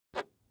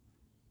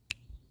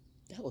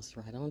that was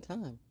right on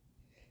time.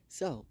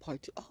 So,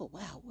 part 2. Oh,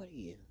 wow, what are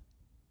you?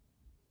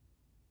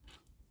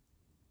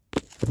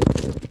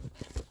 Wow.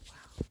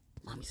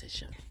 Mommy said,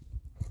 shut up.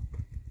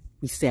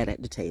 We sat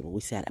at the table. We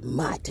sat at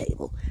my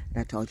table.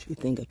 And I told you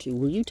a thing or two.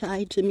 Will you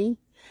tithe to me?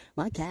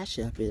 My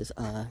Cashapp is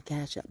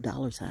Cashapp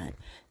 $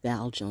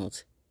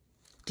 ValJonesDaO.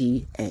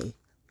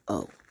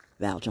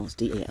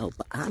 ValJonesDaO.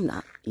 But I'm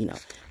not,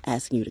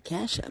 asking you to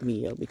cash up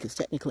me, because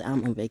technically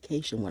I'm on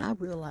vacation. What I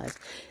realize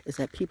is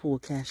that people will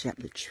cash out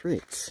the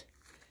tricks,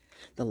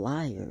 the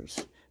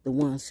liars, the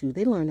ones who,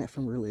 they learn that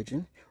from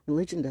religion.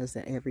 Religion does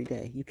that every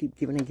day. You keep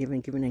giving and giving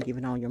and giving and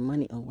giving all your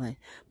money away,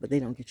 but they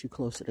don't get you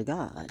closer to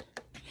God.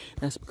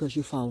 That's because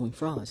you're following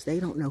frauds. They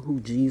don't know who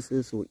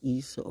Jesus or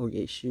Isa or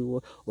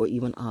Yeshua or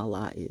even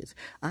Allah is.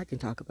 I can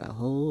talk about a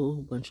whole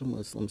bunch of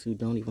Muslims who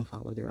don't even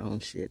follow their own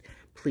shit.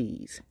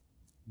 Please,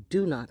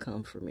 do not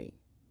come for me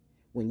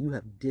when you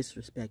have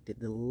disrespected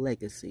the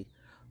legacy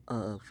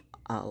of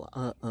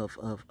Allah,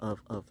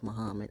 of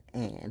Muhammad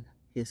and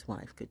his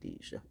wife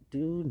Khadijah.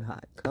 Do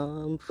not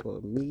come for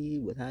me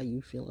with how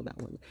you feel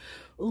about women.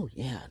 Oh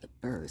yeah, the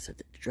birds of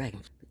the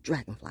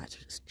dragonflies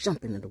are just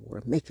jumping in the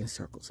water, making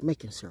circles,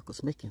 making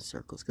circles, making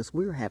circles, because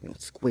we're having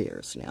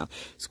squares now.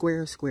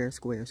 Squares, squares,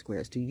 squares,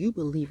 squares. Do you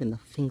believe in the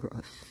finger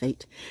of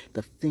fate?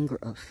 The finger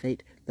of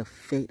fate, the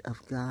fate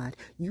of God?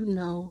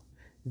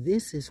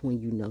 This is when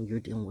you know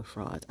you're dealing with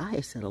frauds. I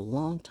had said a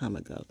long time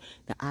ago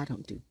that I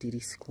don't do diddy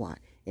squat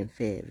in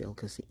Fayetteville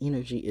because the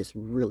energy is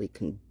really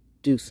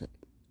conducive.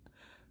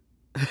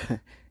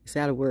 Is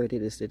that a word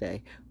it is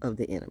today? Of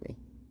the enemy.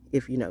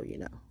 If you know, you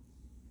know.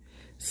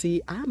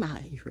 See, I'm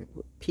out here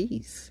with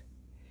peace.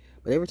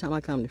 But every time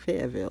I come to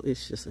Fayetteville,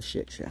 it's just a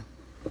shit show.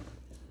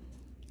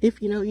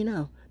 If you know, you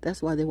know.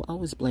 That's why they will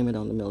always blame it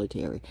on the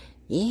military.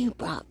 You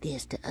brought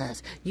this to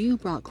us. You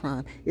brought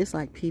crime. It's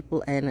like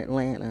people in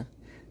Atlanta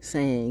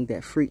saying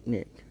that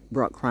Freaknik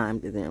brought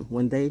crime to them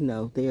when they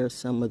know they are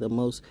some of the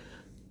most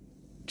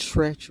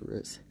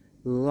treacherous,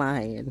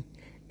 lying.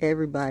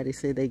 Everybody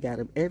said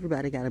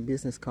everybody got a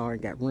business card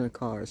and got rental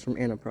cars from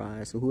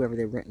Enterprise or whoever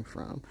they're renting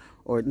from,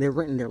 or they're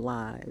renting their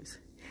lives.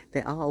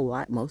 They all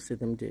lie, most of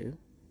them do.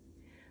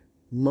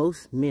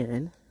 Most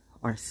men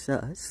are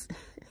sus.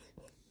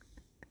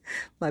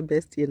 My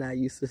bestie and I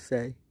used to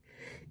say,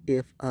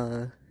 if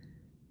you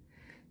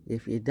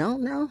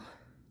don't know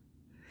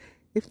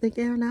if they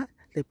care or not,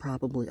 they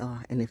probably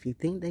are. And if you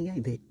think they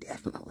ain't, they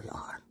definitely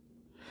are.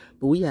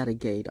 But we had a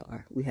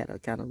gaydar. We had a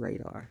kind of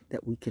radar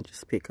that we can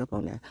just pick up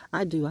on that.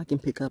 I can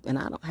pick up, and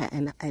I don't have,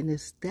 and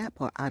it's that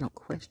part, I don't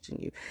question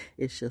you.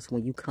 It's just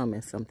when you come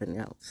at something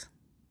else.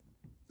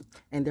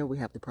 And there we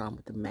have the problem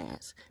with the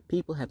mask.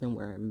 People have been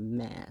wearing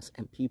masks,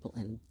 and people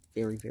in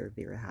very, very,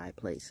 very high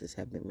places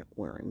have been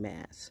wearing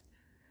masks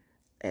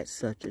at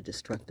such a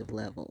destructive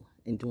level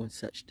and doing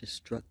such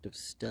destructive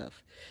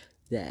stuff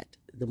that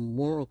the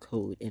moral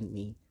code in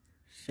me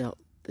felt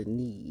the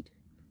need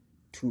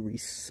to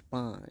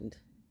respond.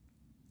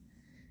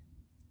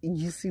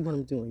 You see what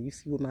I'm doing. You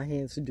see what my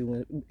hands are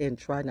doing, and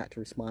try not to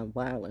respond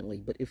violently.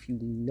 But if you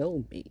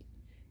know me,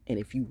 and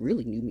if you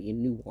really knew me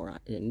and knew what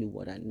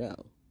I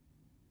know,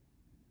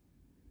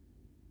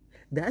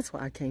 that's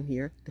why I came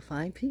here to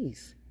find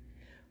peace.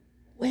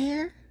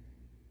 Where?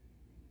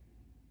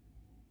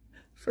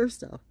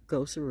 First off,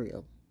 ghosts are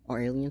real.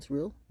 Are aliens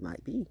real?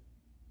 Might be.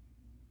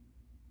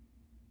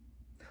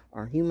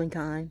 Are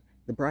humankind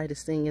the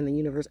brightest thing in the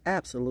universe?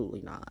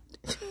 Absolutely not.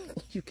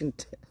 You can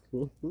tell.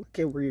 Look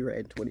at where you're at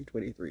in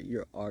 2023.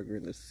 You're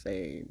arguing the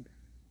same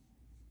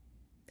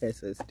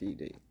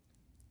SSDD.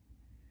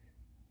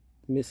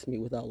 Miss me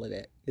with all of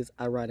that. It's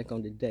ironic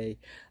on the day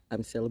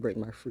I'm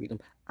celebrating my freedom.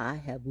 I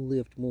have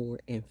lived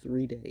more in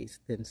 3 days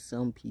than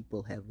some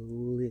people have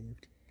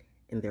lived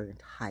in their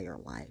entire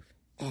life.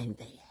 And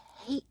they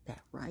hate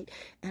that, right?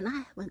 And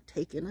I haven't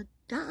taken a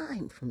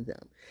dime from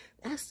them.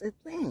 That's the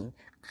thing.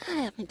 I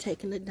haven't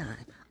taken a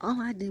dime. All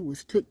I did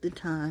was took the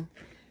time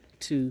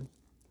to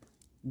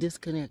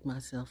disconnect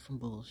myself from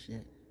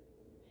bullshit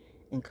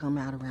and come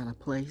out around a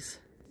place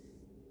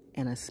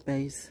and a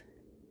space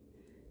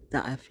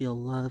that I feel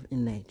love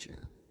in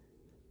nature.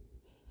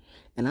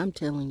 And I'm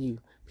telling you,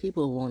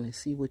 people want to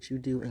see what you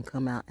do and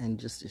come out and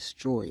just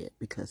destroy it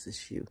because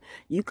it's you.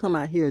 You come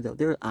out here, though,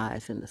 there are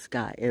eyes in the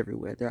sky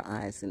everywhere. There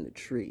are eyes in the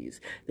trees.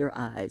 There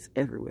are eyes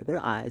everywhere. There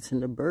are eyes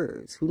in the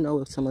birds. Who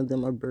knows if some of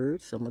them are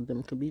birds? Some of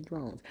them could be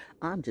drones.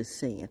 I'm just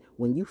saying,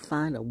 when you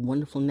find a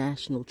wonderful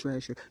national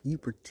treasure, you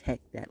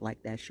protect that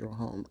like that's your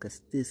home,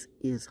 because this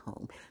is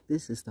home.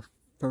 This is the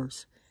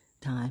first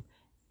time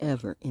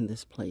ever in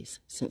this place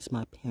since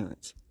my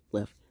parents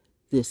left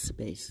this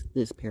space,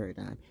 this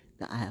paradigm,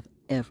 that I have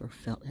ever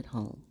felt at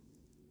home.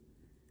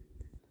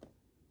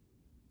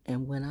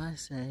 And when I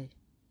say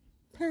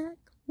pack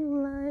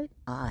light,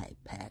 I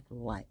pack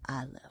light.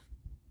 I left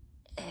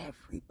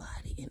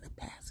everybody in the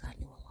past I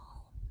knew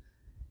alone.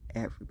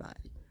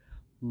 Everybody.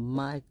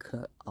 My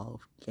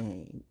cut-off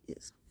game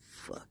is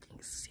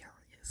fucking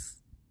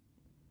serious.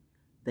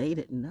 They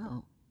didn't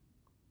know.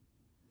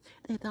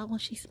 They thought, well,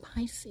 she's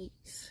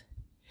Pisces.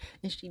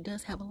 And she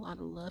does have a lot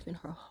of love in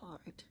her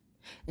heart.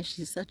 And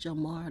she's such a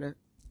martyr.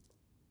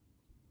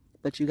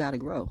 But you got to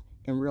grow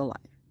in real life.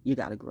 You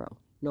got to grow.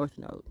 North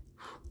Node.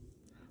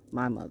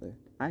 My mother.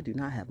 I do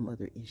not have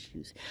mother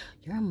issues.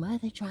 Your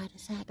mother tried to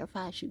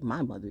sacrifice you.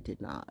 My mother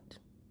did not.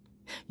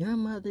 Your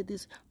mother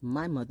this.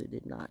 My mother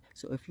did not.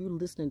 So if you're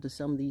listening to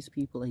some of these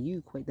people and you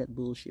equate that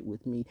bullshit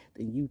with me,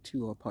 then you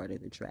too are part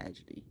of the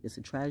tragedy. It's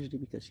a tragedy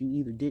because you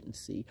either didn't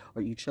see,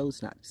 or you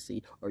chose not to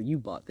see, or you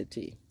bought the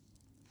tea.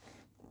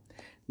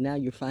 Now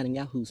you're finding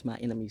out who's my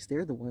enemies.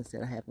 They're the ones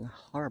that are having a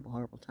horrible,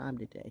 horrible time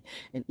today.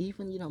 And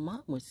even,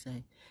 Mom would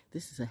say,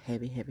 this is a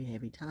heavy, heavy,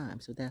 heavy time.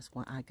 So that's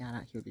why I got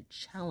out here to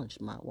challenge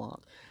my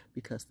walk.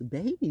 Because the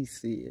babies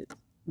see it.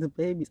 The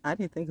babies, I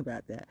didn't think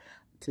about that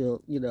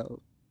till,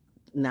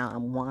 now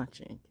I'm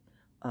watching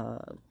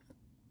The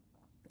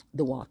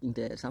Walking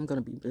Dead. So I'm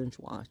going to be binge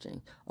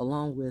watching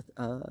along with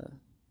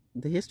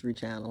the History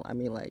Channel. I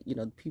mean,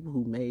 the people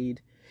who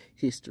made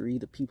history,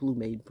 the people who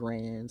made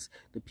brands,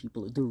 the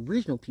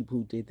original people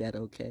who did that,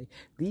 okay?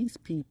 These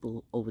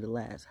people over the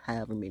last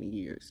however many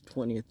years,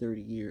 20 or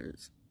 30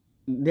 years,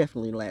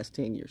 definitely the last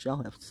 10 years,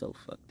 y'all have so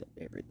fucked up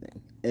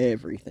everything.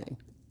 Everything.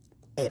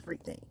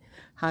 Everything.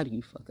 How do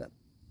you fuck up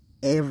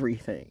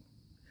everything?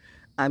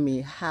 I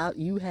mean, how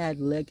you had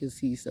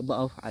legacies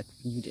about how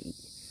you didn't.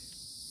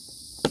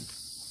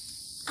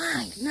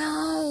 I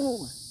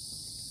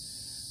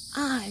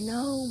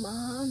know,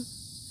 Mom.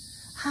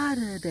 How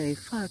did they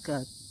fuck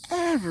up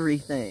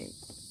everything?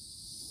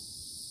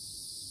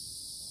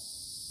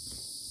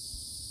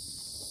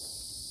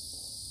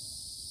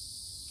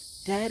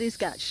 Daddy's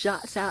got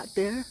shots out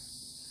there.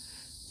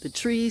 The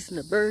trees and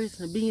the birds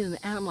and the bees and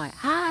the animals. Like,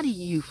 how do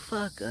you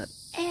fuck up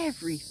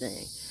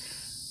everything?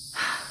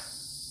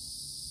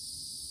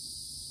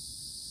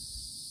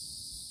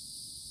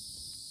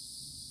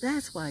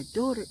 That's why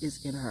daughter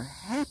is in her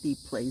happy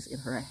place, in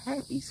her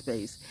happy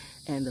space.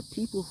 And the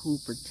people who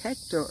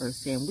protect her are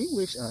saying, we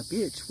wish a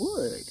bitch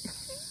would.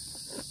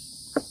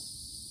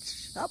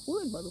 Chop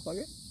wood,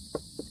 motherfucker.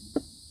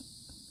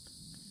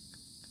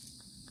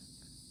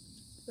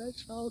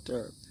 That's y'all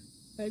term.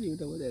 I don't even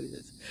know what that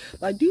is.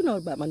 But I do know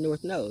about my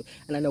North Node.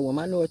 And I know when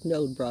my North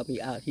Node brought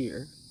me out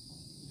here,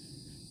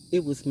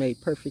 it was made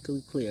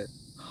perfectly clear.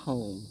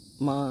 Home.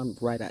 Mom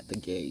right out the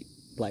gate.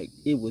 Like,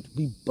 we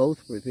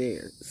both were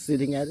there,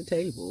 sitting at a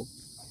table.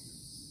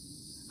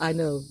 I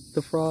know,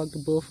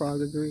 the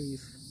bullfrog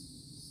agrees.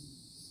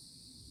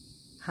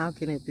 How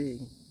can it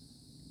be?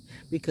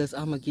 Because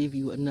I'm going to give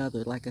you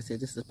another, like I said,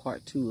 this is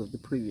part 2 of the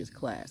previous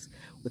class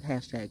with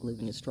hashtag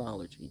Living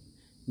Astrology.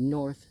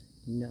 North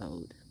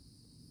Node.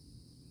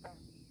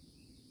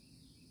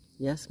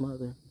 Yes,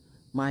 Mother,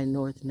 my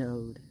North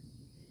Node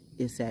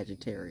is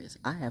Sagittarius.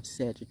 I have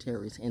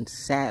Sagittarius and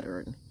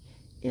Saturn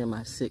in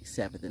my 6th,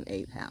 7th, and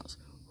 8th house.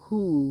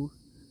 Who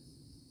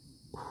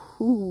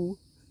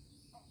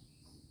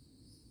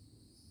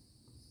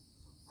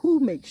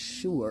makes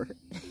sure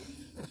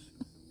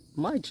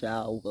my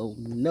child will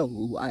know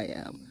who I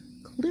am?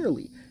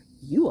 Clearly,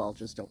 you all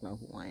just don't know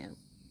who I am.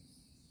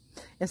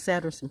 And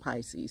Saturn's in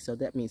Pisces, so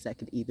that means that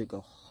could either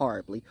go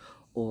horribly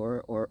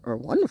or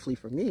wonderfully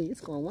for me. It's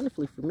going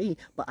wonderfully for me,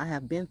 but I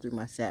have been through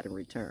my Saturn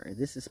return.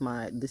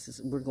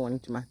 We're going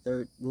into my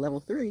level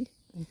 3.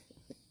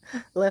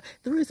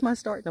 3 is my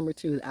start. Number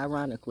 2,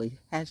 ironically,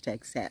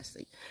 hashtag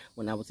sassy.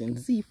 When I was in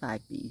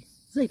Z5B,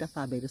 Zeta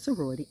Phi Beta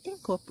Sorority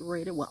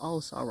Incorporated, well, all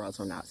sorors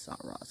are not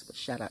sorors, but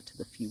shout out to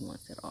the few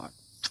ones that are.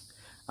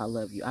 I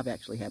love you. I've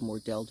actually had more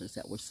deltas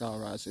that were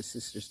sorors or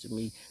sisters to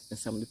me than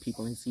some of the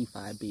people in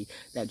Z5B.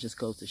 That just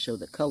goes to show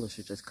that colors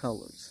are just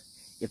colors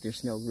if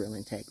there's no real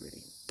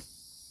integrity.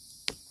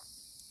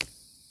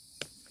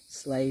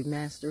 Slave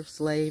master,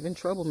 slave, and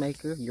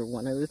troublemaker, you're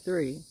one of the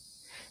 3.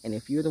 And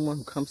if you're the one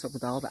who comes up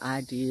with all the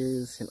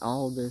ideas and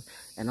all the,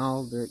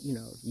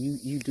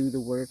 you do the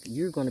work,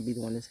 you're going to be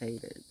the one that's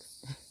hated.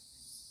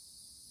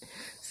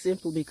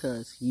 Simply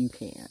because you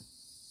can.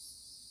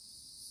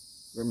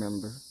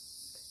 Remember,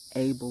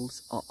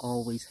 Abels are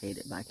always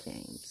hated by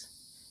Cains.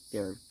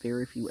 There are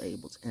very few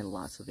Abels and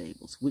lots of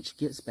Abels, which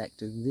gets back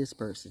to this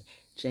person,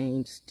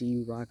 James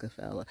D.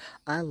 Rockefeller.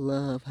 I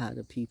love how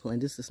the people,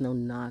 and this is no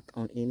knock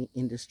on any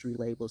industry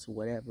labels or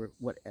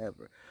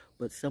whatever,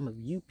 but some of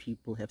you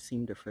people have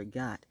seemed to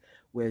forgot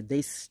where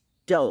they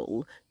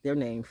stole their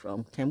name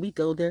from. Can we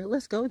go there?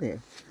 Let's go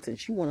there.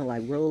 Since you want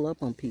to roll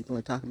up on people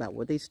and talk about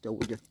where they stole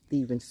with your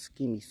thieving,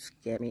 schemy,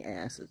 scammy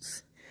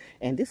asses.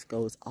 And this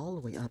goes all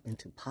the way up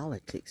into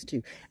politics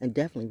too, and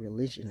definitely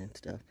religion and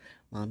stuff.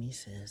 Mommy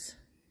says,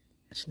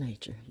 that's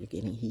nature. You're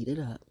getting heated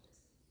up.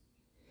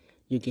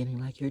 You're getting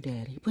like your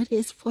daddy. But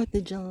it's 4th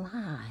of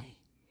July.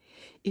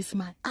 It's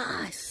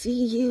I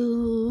see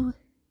you.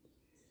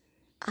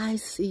 I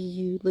see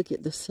you. Look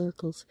at the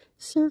circles.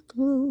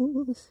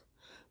 Circles.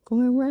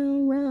 Going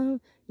round, round.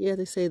 Yeah,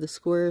 they say the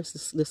squares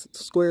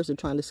are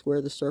trying to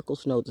square the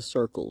circles. No, the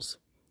circles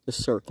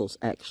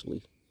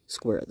actually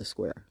square the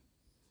square.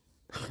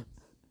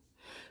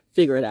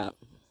 Figure it out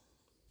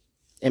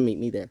and meet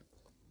me there.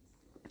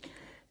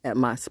 at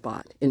my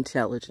spot.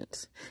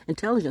 Intelligence.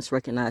 Intelligence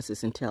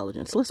recognizes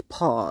intelligence. Let's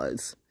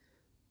pause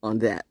on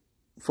that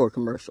for a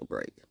commercial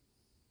break.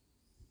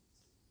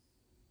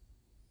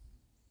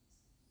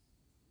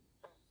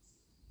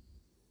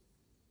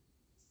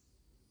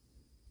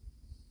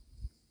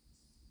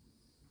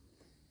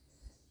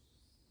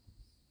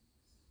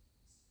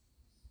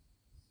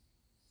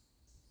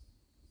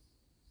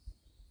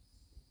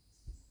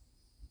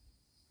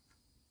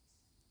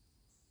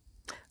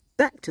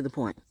 Back to the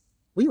point.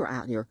 We were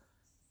out here.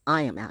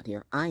 I am out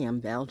here. I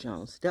am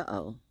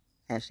ValJonesDaO.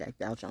 Hashtag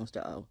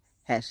ValJonesDaO.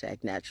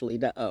 Hashtag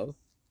naturallyDaO.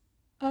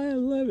 I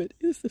love it.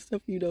 It's the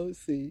stuff you don't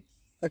see.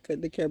 I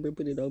cut the camera and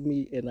put it on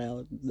me,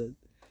 and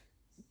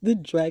the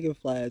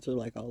dragonflies are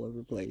like all over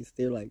the place.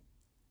 They're like,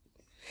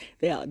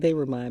 they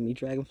remind me,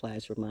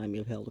 dragonflies remind me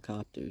of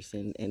helicopters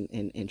and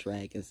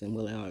dragons, and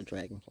well, they are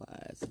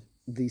dragonflies.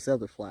 These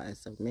other flies.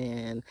 So,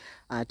 man,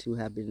 I too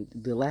have been,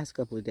 the last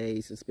couple of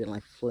days, it's been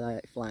like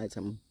flying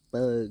some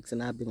bugs,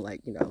 and I've been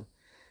like, you know,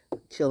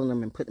 killing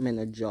them and putting them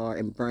in a jar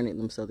and burning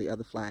them so the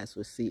other flies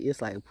will see.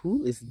 It's like,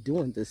 who is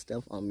doing this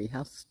stuff on me?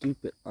 How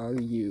stupid are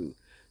you?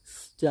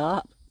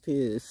 Stop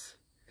this.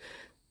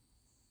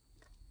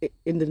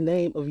 In the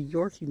name of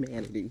your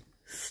humanity,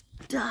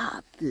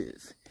 stop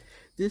this.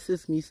 This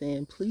is me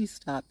saying, please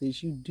stop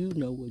this. You do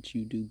know what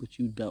you do, but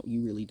you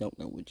really don't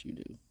know what you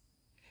do.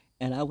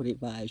 And I would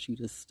advise you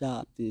to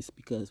stop this,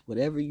 because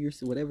whatever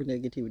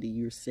negativity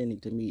you're sending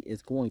to me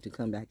is going to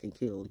come back and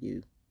kill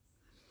you.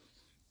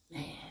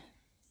 Man,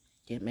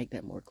 can't make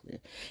that more clear.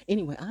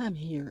 Anyway, I'm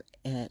here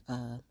at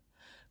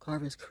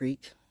Carver's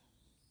Creek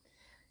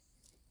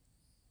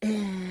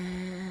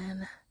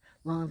and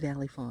Long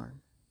Valley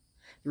Farm,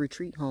 the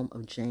retreat home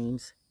of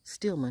James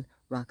Stillman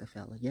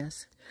Rockefeller.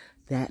 Yes,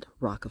 that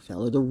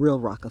Rockefeller, the real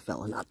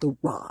Rockefeller, not the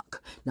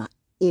Rock, not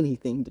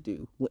anything to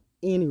do with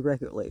any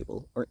record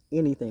label or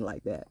anything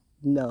like that.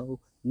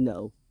 No,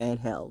 no, and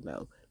hell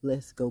no.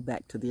 Let's go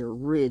back to the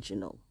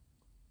original.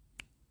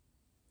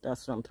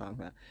 That's what I'm talking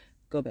about.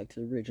 Go back to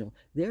the original.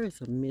 There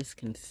is a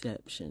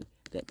misconception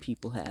that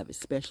people have,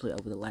 especially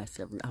over the last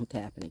several, I'm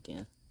tapping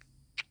again.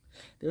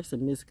 There's a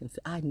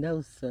misconception. I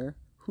know, sir.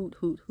 Hoot,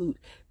 hoot, hoot.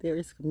 There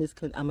is a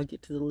misconception. I'm going to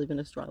get to the living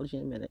astrology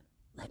in a minute.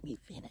 Let me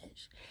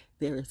finish.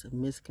 There is a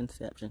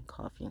misconception.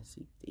 Coffee and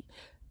CBD.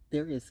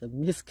 There is a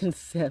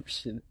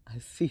misconception. I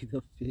see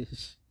the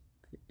fish.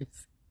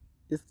 It's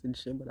the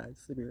Gemini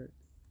spirit.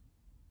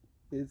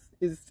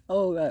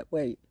 Oh,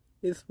 wait.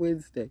 It's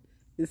Wednesday.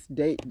 It's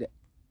date day.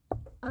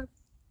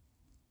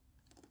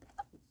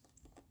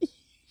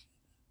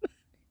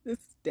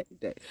 It's date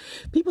day.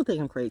 People think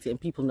I'm crazy, and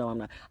people know I'm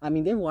not. I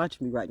mean, they're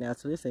watching me right now,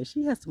 so they're saying,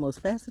 she has the most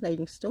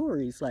fascinating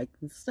stories. Like,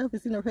 stuff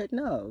is in her head.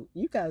 No,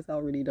 you guys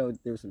already know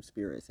there's some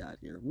spirits out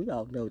here. We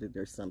all know that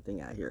there's something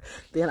out here.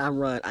 Then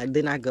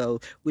I go,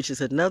 which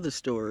is another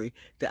story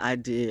that I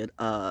did.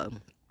 By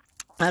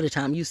the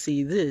time you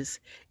see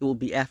this, it will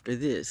be after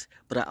this.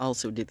 But I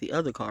also did the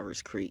other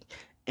Carver's Creek,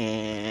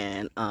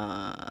 and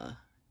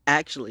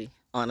actually,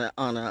 I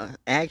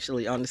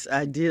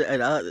did,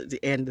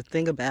 and the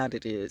thing about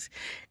it is,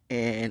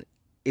 and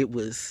it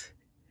was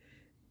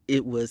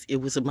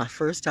my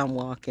first time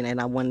walking, and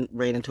I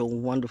ran into a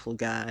wonderful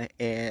guy,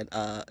 and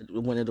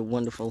one of the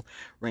wonderful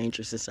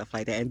rangers and stuff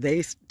like that. And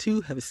they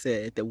too have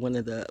said that one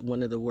of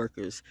the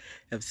workers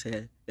have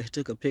said they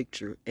took a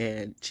picture,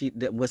 and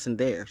that wasn't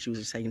there. She was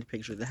just taking a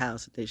picture of the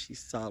house, and then she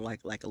saw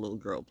like a little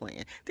girl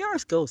playing. There are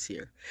ghosts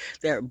here,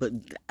 but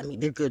I mean,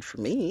 they're good for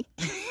me.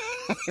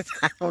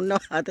 I don't know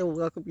how they'll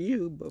welcome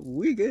you, but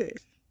we're good.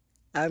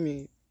 I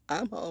mean,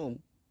 I'm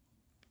home.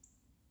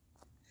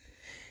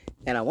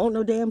 And I won't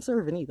no damn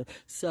servant either.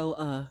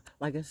 So,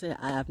 like I said,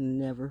 I have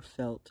never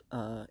felt,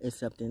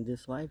 except in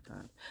this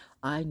lifetime.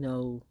 I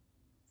know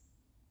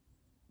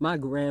my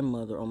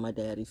grandmother on my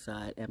daddy's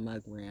side and my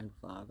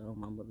grandfather on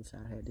my mother's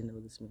side. I had to know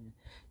this man.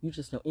 You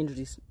just know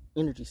energies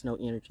know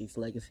energies,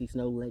 legacies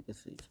know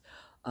legacies.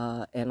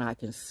 And I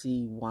can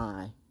see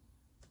why.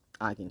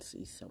 I can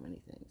see so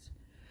many things.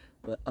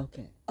 But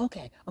okay.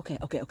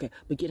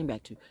 But getting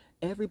back to,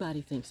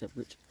 everybody thinks that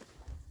rich.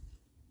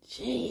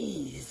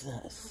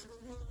 Jesus.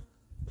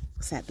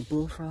 Was that the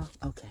bullfrog?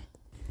 Okay.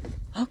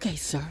 Okay,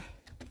 sir.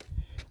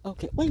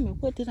 Okay, wait a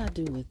minute. What did I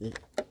do with it?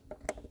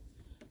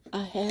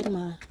 I had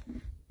my...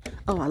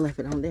 Oh, I left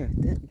it on there.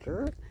 That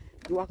girl,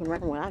 you're walking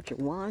around without your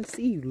wand.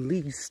 See, you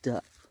leave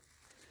stuff.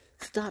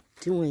 Stop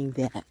doing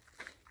that.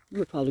 You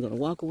were probably going to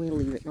walk away and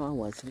leave it. No, I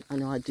wasn't. I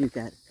know I do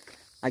that.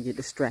 I get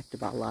distracted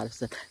by a lot of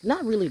stuff.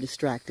 Not really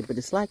distracted, but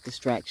it's like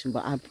distraction.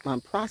 But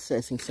I'm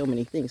processing so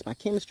many things. My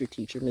chemistry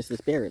teacher,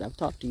 Mrs. Barrett, I've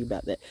talked to you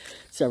about that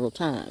several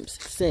times,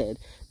 said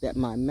that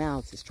my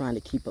mouth is trying to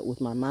keep up with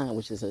my mind,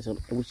 which is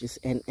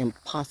an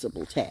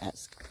impossible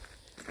task.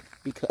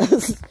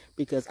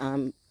 Because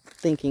I'm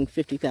thinking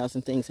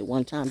 50,000 things at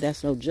one time.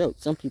 That's no joke.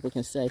 Some people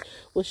can say,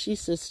 well,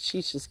 she's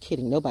just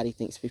kidding. Nobody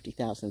thinks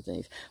 50,000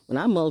 things. When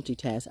I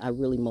multitask, I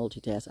really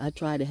multitask. I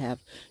try to have,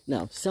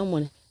 no,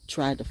 someone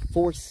tried to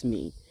force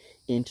me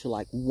into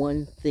like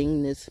one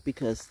thingness,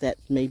 because that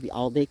may be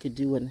all they could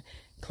do, and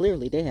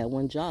clearly they had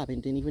one job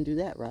and didn't even do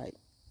that right.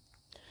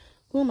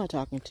 Who am I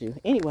talking to?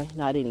 Anyway,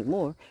 not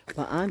anymore.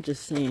 But I'm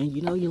just saying,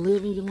 you know, you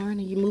live and you learn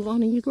and you move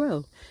on and you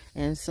grow.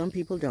 And some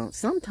people don't.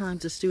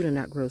 Sometimes a student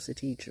outgrows a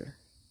teacher.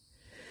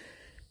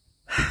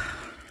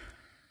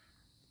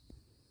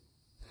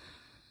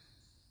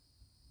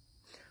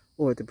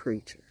 Or the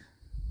preacher.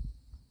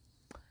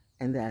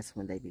 And that's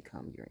when they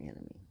become your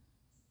enemy.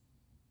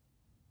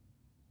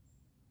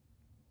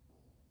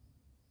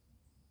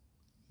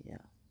 Yeah.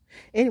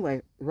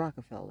 Anyway,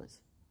 Rockefellers,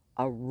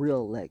 a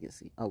real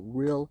legacy, a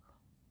real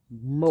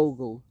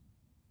mogul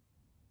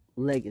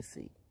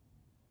legacy.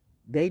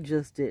 They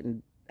just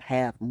didn't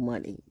have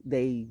money.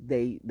 They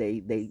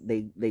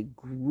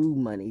grew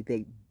money.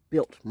 They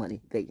built money.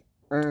 They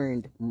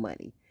earned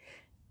money.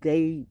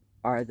 They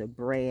are the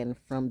brand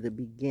from the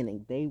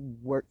beginning. They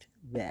worked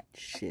that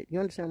shit. You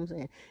understand what I'm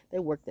saying? They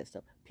worked that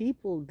stuff.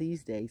 People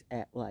these days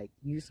act like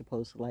you're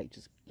supposed to like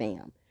just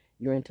bam.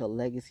 You're into a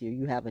legacy or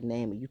you have a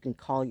name and you can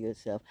call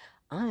yourself,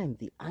 I'm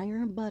the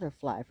Iron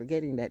Butterfly,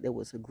 forgetting that there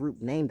was a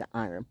group named the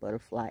Iron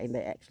Butterfly and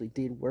they actually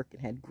did work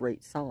and had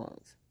great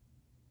songs.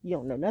 You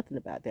don't know nothing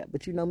about that,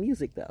 but you know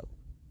music though.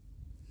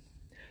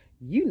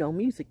 You know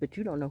music, but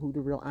you don't know who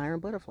the real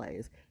Iron Butterfly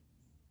is.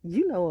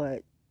 You know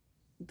what?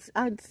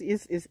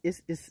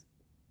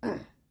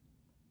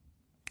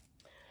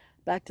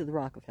 Back to the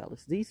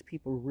Rockefellers. These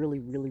people really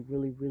worked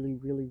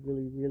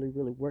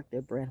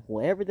their brand.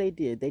 Whatever they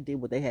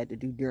did what they had to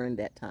do during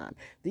that time.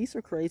 These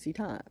are crazy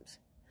times.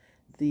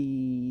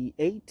 The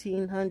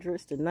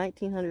 1800s to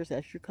 1900s,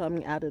 as you're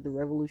coming out of the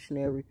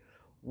Revolutionary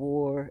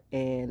War,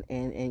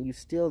 and you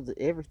still,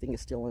 everything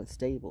is still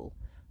unstable.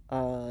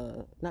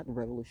 Not the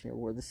Revolutionary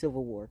War, the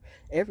Civil War.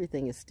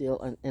 Everything is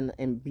still,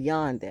 and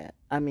beyond that.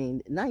 I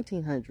mean,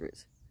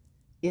 1900s.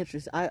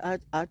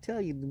 I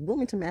tell you, the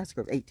Wilmington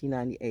Massacre of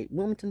 1898.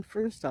 Wilmington,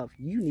 first off,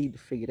 you need to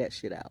figure that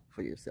shit out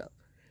for yourself.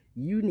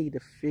 You need to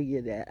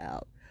figure that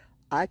out.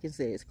 I can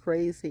say as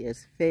crazy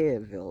as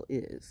Fayetteville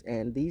is,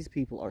 and these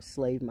people are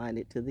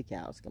slave-minded to the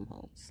cows come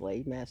home.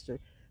 Slave master,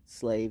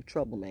 slave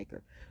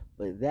troublemaker.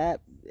 But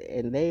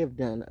and they have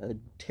done a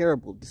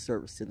terrible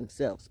disservice to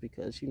themselves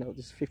because, you know,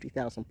 there's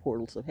 50,000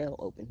 portals of hell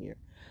open here.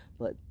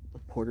 But the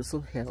portals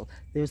of hell,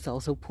 there's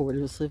also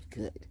portals of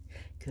good,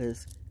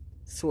 because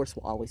source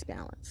will always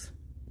balance.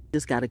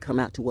 Just got to come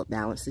out to what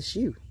balances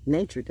you.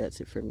 Nature does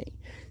it for me.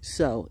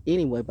 So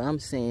anyway, but I'm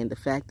saying the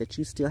fact that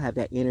you still have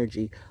that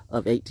energy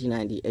of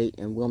 1898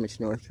 in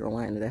Wilmington, North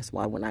Carolina, that's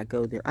why when I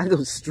go there, I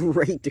go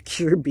straight to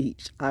Cure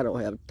Beach. I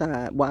don't have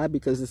time. Why?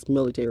 Because it's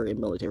military and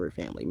military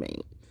family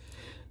mainly.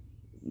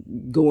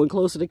 Going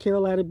closer to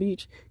Carolina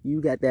Beach,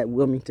 you got that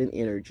Wilmington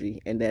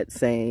energy and that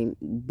same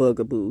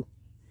bugaboo.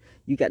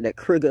 You got that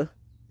Krieger,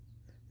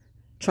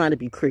 trying to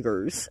be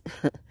Kriegers.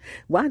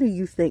 Why do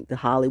you think the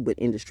Hollywood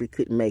industry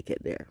couldn't make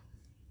it there?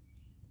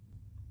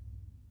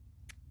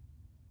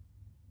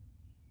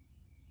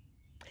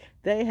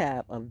 They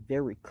have a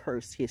very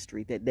cursed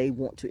history that they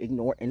want to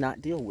ignore and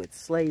not deal with.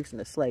 Slaves and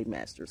the slave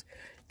masters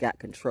got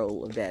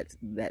control of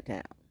that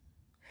town.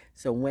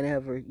 So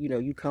whenever, you know,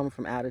 you come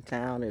from out of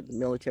town and the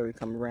military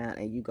come around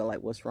and you go like,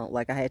 what's wrong?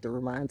 Like I had to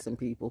remind some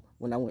people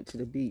when I went to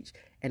the beach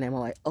and I'm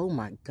like, oh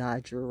my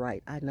God, you're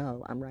right. I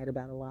know I'm right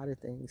about a lot of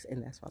things.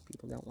 And that's why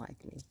people don't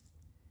like me.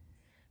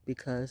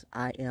 Because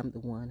I am the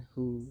one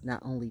who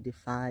not only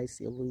defies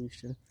the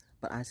illusion,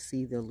 but I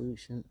see the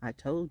illusion. I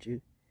told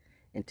you,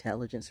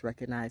 intelligence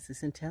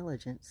recognizes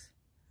intelligence.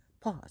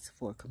 Pause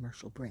for a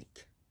commercial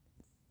break.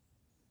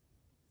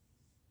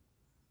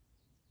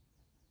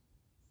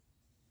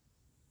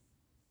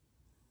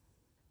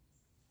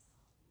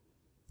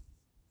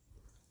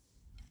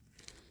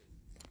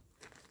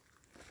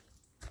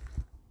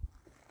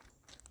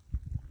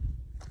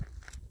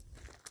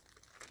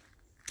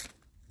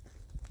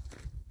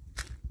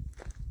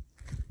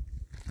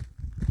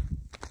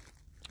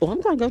 Oh, I'm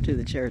going to go to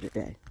the chair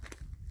today.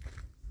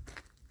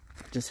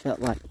 Just felt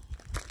like.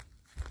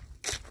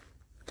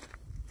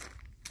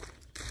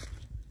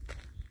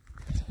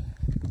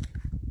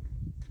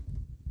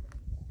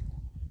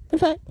 In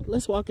fact,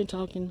 let's walk and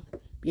talk and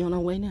be on our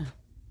way now.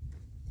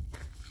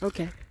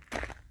 Okay.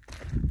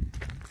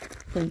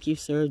 Thank you,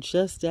 sir.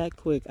 Just that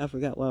quick. I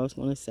forgot what I was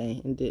going to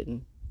say and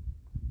didn't.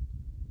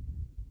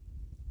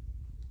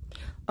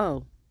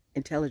 Oh,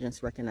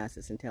 intelligence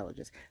recognizes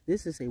intelligence.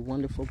 This is a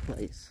wonderful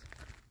place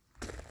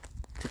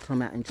to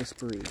come out and just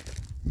breathe.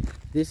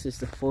 This is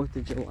the 4th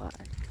of July,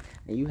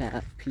 and you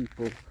have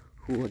people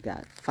who have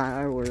got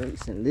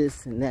fireworks and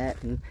this and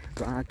that and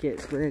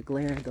rockets, red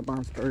glare, the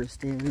bombs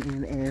bursting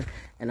in the air,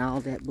 and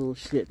all that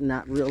bullshit,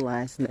 not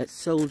realizing that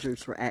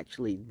soldiers were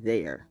actually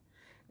there.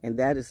 And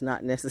that is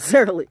not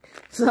necessarily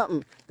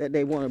something that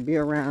they want to be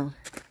around.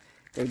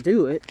 They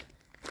do it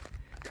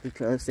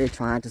because they're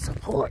trying to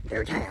support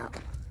their town.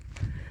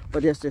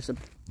 But there's just a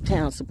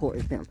town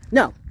supporting them.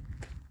 No.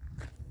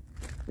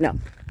 No.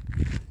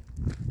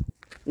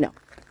 No.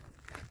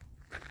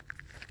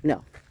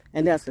 No.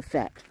 And that's a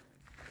fact.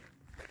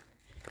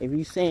 If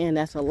you're saying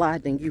that's a lie,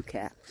 then you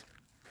capped.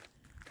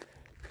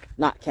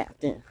 Not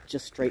captain,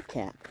 just straight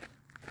cap.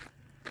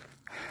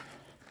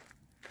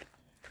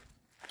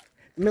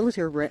 The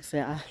military rat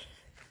said,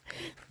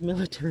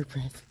 Military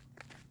prince.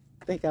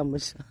 Think I'm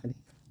Mashani.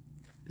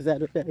 Is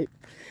that okay?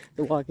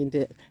 The Walking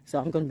Dead. So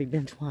I'm going to be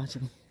binge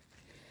watching.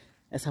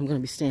 As I'm going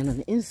to be staying on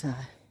the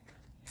inside.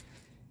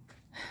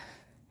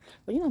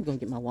 But you know I'm going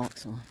to get my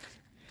walks on.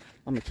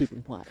 I'm going to keep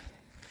them quiet.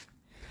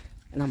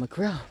 And I'm going to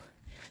grow.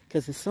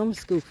 Because it's summer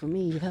school for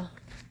me, yo.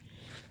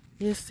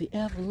 It's the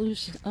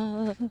evolution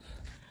of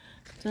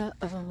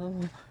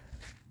DAO.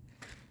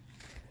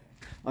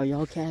 Are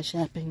y'all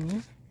Cashapping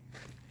me?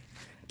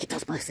 Get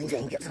those blessings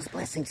in. Get those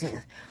blessings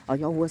in. Are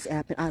y'all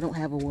WhatsApping? I don't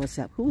have a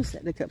WhatsApp. Who was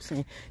that kept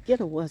saying,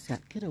 get a WhatsApp,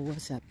 get a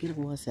WhatsApp, get a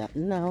WhatsApp?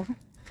 No.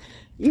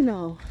 You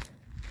know,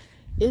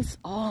 it's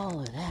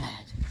all of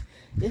that.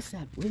 It's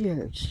that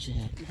weird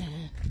shit,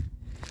 man.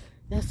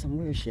 That's some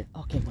weird shit.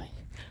 Okay, wait.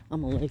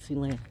 I'm on Lazy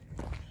Land.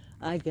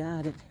 I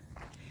got it.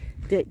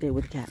 Date day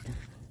with the captain.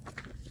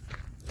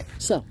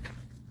 So,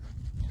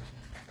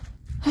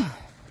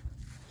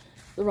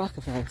 the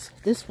Rockefellers,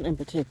 this one in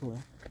particular,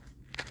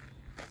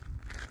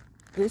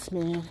 this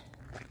man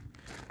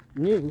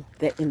knew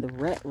that in the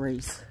rat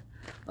race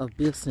of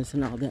business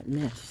and all that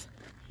mess,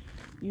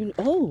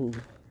 it's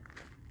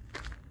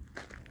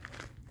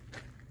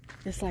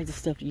like the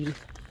stuff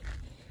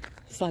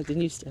it's like the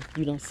new stuff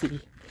you don't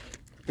see,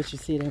 but you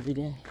see it every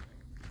day.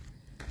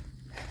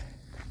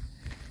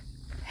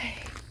 Hey,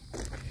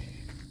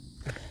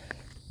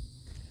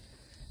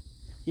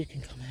 you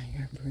can come out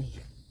here and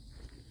breathe.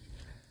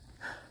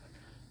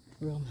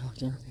 Real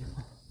military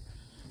people.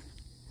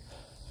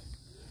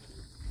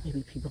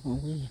 Maybe people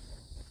won't leave.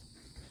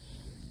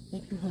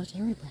 Maybe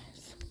military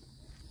brats.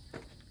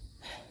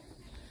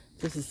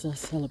 This is us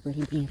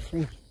celebrating being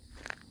free.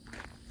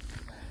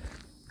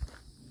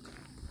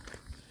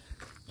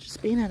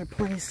 Just being at a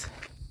place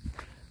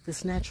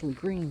that's naturally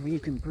green where you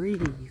can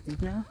breathe, you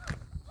know?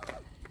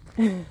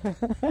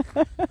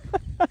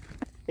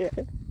 Yeah.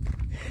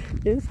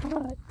 It's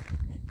hot.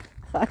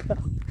 I know.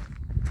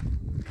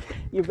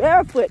 You're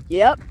barefoot.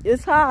 Yep,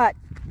 it's hot.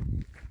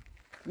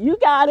 You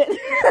got it.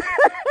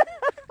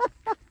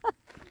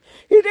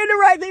 He did the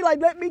right thing, like,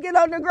 let me get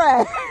on the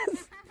grass.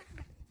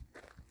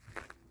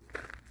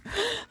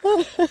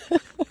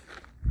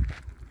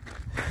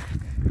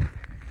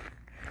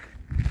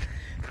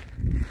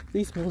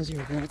 These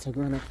military brats are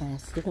growing up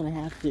fast. They're going to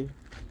have to,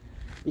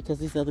 because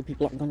these other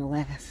people aren't going to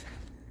last.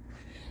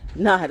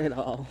 Not at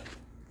all.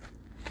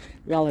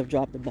 Y'all have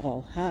dropped the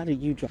ball. How do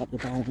you drop the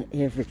ball on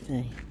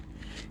everything?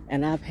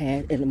 And I've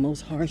had, in the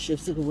most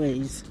harshest of the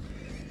ways,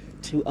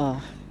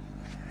 to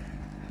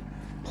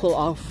pull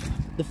off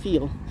the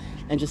field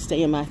and just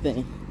stay in my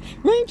thing.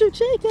 Ranger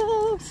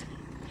Jacobs!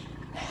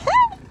 Hey!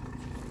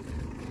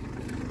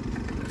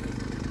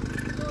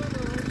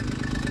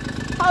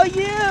 How are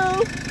you?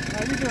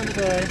 How you doing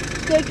today?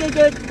 Good, good,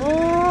 good.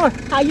 Oh,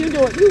 how you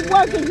doing? You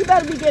working? You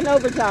better be getting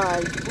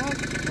overtime.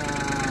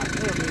 Nah,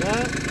 don't do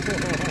that.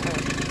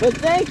 But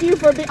thank you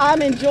for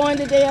I'm enjoying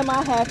the day in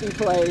my happy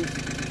place.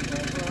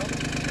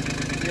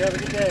 You have a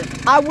good day.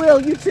 I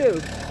will, you too.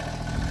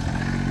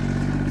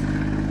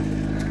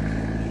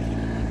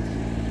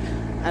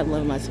 I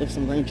love myself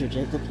some Ranger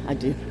Jacob. I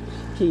do.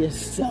 He is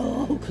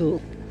so cool.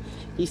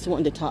 He's the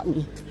one that taught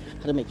me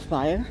how to make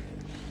fire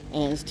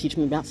and teach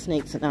me about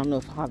snakes. And I don't know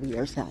if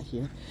Javier's out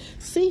here.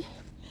 See,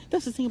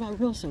 that's the thing about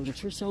real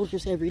soldiers. We're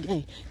soldiers every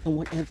day. And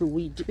whatever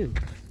we do,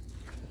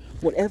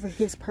 whatever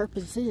his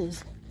purpose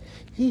is,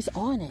 he's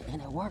on it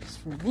and it works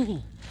for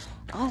me.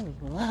 I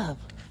love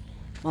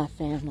my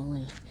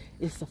family.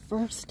 It's the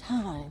first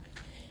time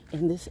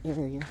in this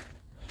area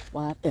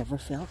where I've ever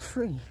felt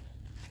free.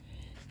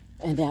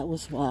 And that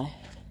was why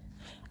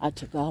I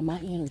took all my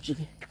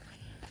energy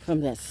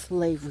from that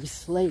slave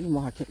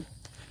market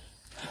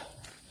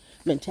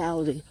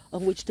mentality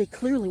of which they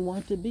clearly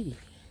want to be.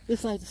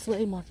 It's like the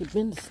slave market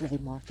been the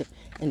slave market,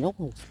 and no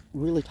one's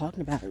really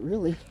talking about it,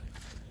 really.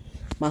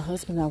 My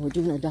husband and I were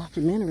doing a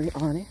documentary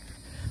on it.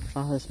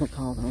 My husband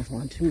called on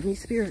one too many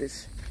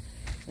spirits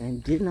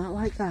and did not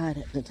like God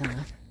at the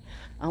time.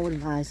 I would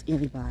advise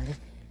anybody,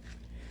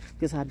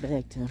 because I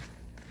begged him.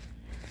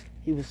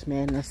 He was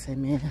mad, and I said,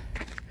 man,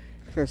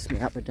 curse me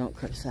out, but don't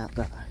curse out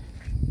God.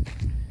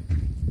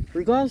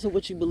 Regardless of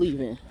what you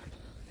believe in,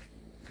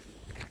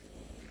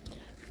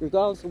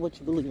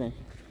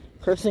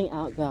 cursing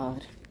out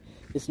God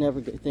is never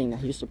a good thing. Now,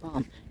 here's the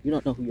problem. You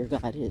don't know who your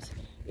God is.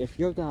 If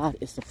your God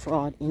is the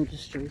fraud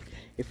industry,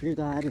 if your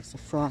God is the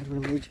fraud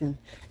religion,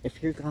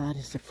 if your God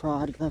is the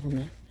fraud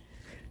government,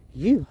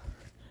 you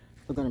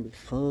are going to be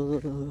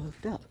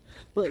fucked up.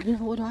 But you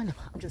know what I know?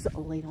 I'm just an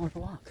old lady on the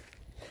walk.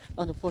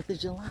 On the 4th of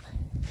July,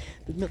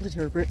 the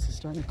military Brits are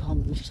starting to call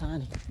me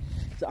Shiny.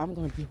 So I'm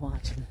going to be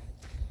watching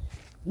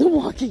The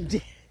Walking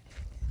Dead.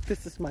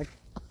 This is my...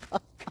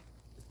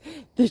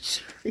 the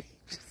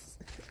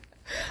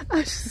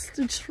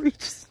tree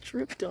just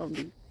tripped on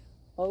me.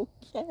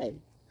 Okay.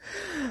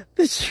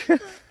 The tree...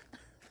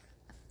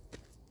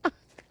 I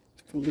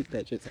don't believe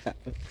that just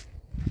happened.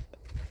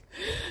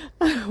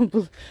 I don't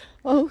believe...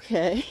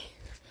 Okay.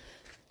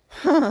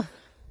 Huh.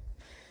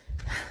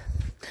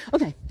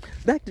 Okay,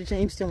 back to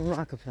James Dillon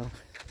Rockefeller.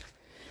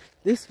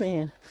 This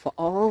man, for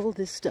all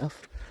this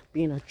stuff,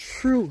 being a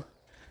true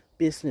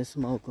business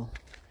mogul,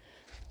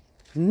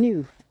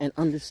 knew and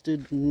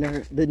understood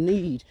the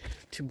need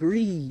to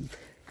breathe.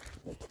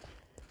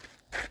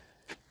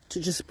 To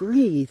just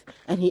breathe.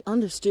 And he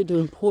understood the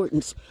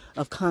importance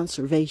of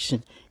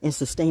conservation and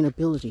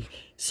sustainability.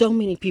 So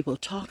many people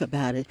talk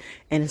about it,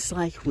 and it's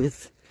like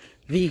with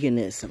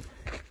veganism.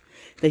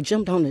 They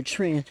jumped on the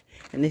trend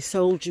and they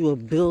sold you a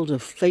bill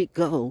of fake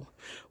gold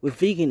with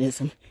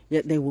veganism,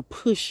 yet they were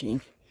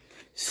pushing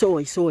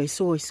soy.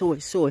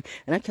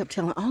 And I kept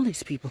telling all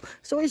these people,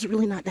 soy is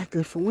really not that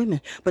good for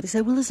women. But they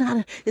said, well, it's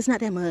not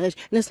that much,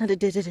 and it's not a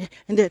da-da-da,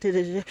 and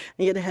da-da-da-da.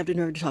 And yet they have the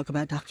nerve to talk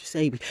about Dr.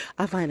 Sabi.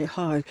 I find it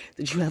hard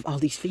that you have all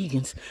these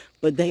vegans,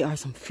 but they are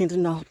some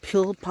fentanyl,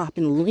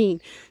 pill-popping,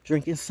 lean,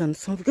 drinking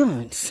sons of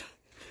guns.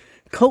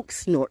 Coke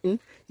snorting,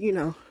 you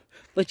know,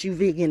 but you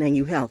vegan and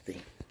you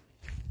healthy.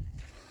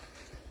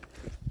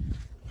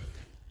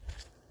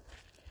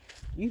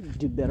 You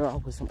do better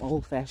off with some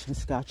old-fashioned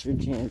scotch or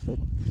gin, but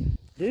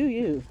do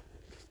you?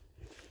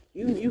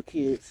 You new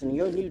kids and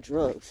your new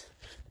drugs.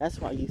 That's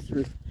why you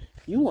threw.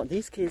 You want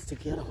these kids to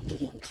get on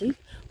DMT?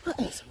 What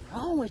is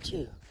wrong with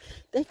you?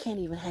 They can't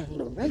even handle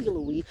the regular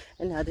weed,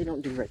 and now they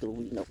don't do regular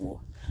weed no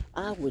more.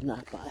 I would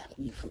not buy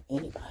weed from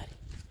anybody.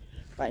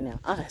 Right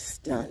now, I'm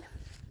stunned.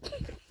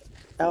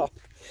 Oh,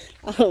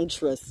 I don't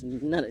trust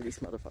none of these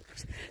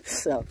motherfuckers.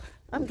 So,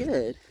 I'm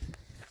good.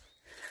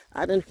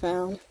 I done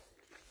found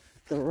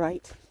the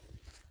right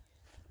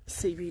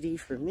CBD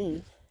for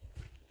me,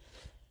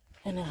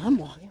 and now I'm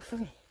walking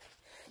free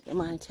in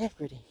my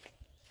integrity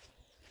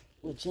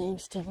with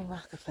James Tillman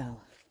Rockefeller.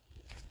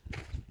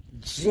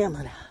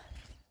 Gemini.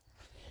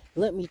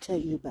 Let me tell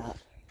you about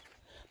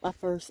my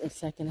first and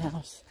second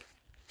house.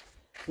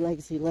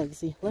 Legacy. Let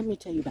me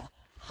tell you about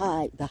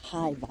the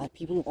high vibe.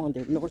 People on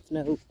their north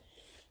node,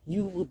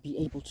 you will be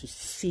able to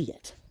see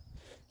it.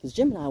 Because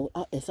Gemini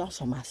is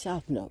also my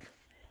south node,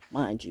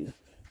 mind you.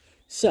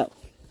 So,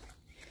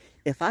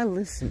 if I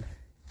listen,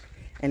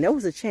 and there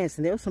was a chance,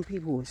 and there were some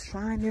people who was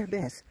trying their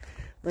best.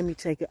 Let me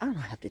take it. I don't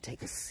have to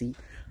take a seat.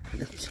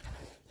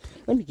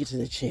 Let me get to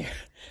the chair.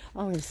 I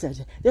already said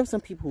that. There were some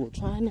people who were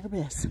trying their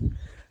best,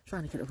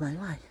 trying to get the right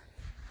light.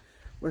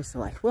 Where's the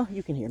light? Well,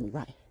 you can hear me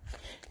right.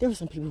 There were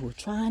some people who were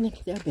trying to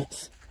get their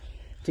best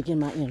to get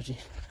my energy.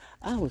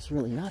 I was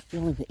really not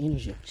feeling the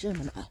energy of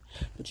Gemini,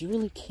 but you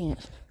really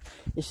can't.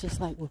 It's just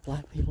like with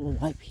black people or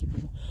white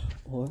people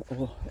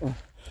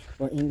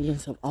or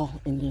Indians, of all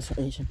Indians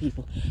or Asian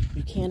people.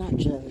 You cannot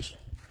judge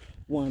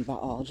one by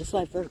all. Just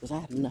like Virgos, I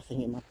have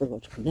nothing in my Virgo,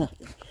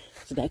 nothing.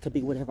 So that could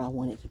be whatever I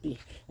want it to be.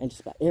 And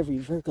just about every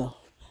Virgo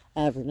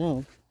I ever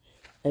known,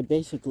 it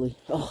basically,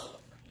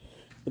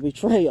 the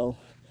betrayal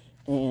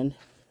and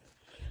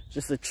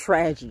just the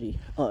tragedy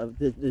of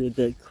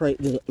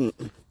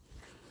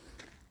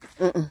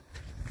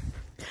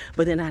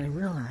But then I didn't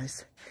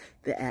realize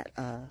that at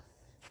one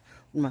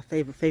of my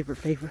favorite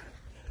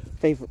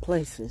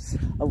places,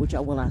 of which I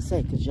will not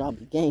say because y'all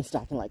be game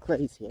stocking like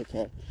crazy,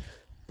 okay?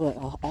 But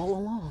all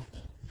along,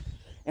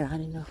 and I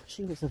didn't know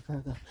she was a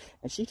Virgo,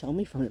 and she told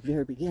me from the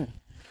very beginning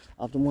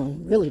of the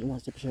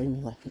ones that betrayed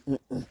me, like,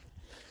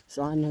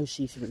 So I know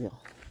she's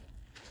real,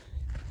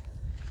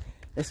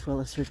 as well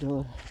as her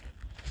daughter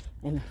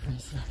and her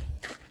friends.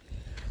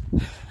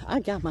 I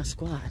got my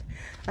squad.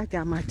 I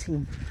got my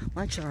team.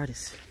 My chart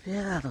is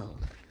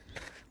filled.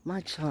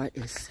 My chart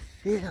is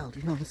filled.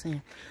 You know what I'm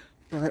saying?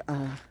 But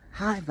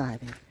high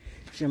vibing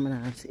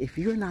Geminis. If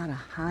you're not a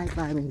high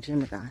vibing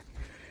Gemini,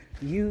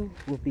 you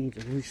will be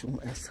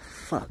delusional as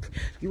fuck.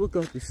 You will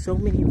go through so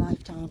many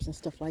lifetimes and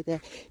stuff like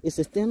that. It's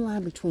a thin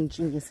line between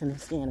genius and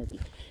insanity.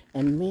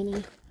 And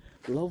many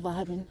low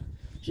vibing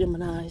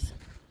Geminis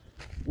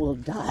will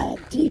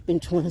dive deep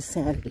into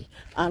insanity.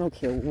 I don't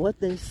care what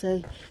they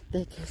say.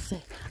 They can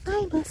say,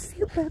 I'm a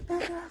super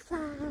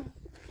butterfly,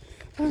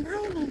 and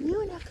I'm a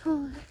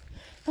unicorn,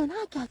 and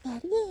I got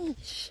that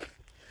itch.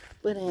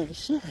 But ain't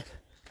shit.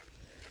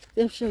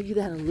 They'll show you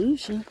that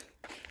illusion,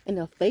 and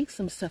they'll fake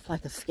some stuff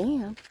like a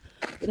scam.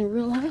 But in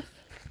real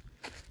life,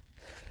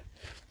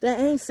 that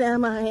ain't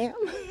Sam I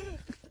am.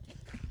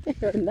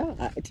 They're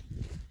not.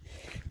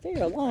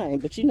 They're lying.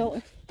 But you know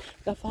what?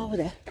 I follow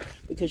that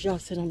because y'all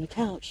sit on the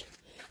couch.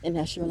 And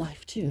that's your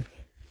life too.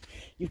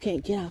 You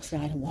can't get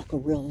outside and walk a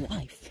real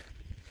life.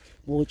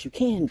 But what you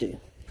can do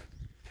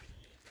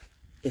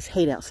is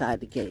hate outside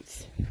the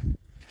gates.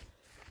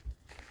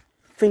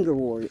 Finger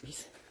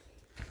warriors.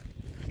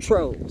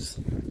 Trolls.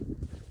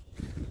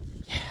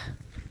 Yeah.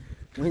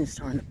 Wind's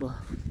starting to blow.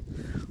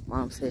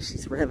 Mom says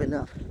she's revving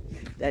up.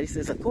 Daddy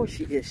says, of course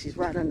she is. She's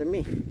right under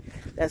me.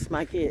 That's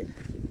my kid.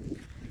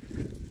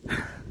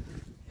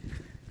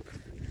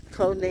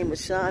 Code name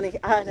Mashani.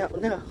 I don't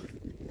know.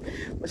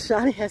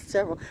 Mashani has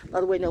several. By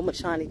the way, no,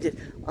 Mashani did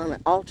on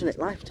an alternate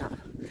lifetime.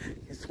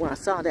 It's when I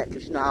saw that,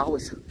 because, you know, I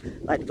always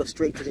like to go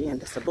straight to the end.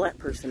 That's a black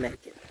person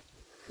naked.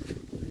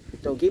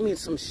 Don't give me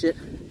some shit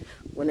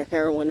when the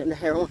heroin and the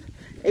heroin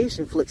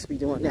Asian flicks be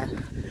doing that.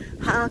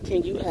 How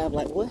can you have,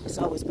 like, what has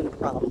always been a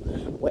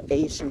problem with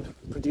Asian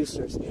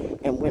producers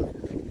and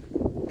women?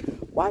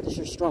 Why does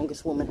your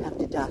strongest woman have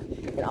to die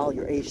in all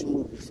your Asian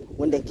movies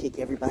when they kick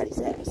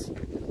everybody's ass?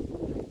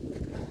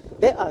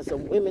 There are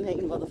some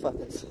women-hating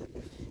motherfuckers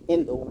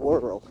in the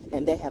world,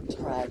 and they have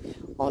tried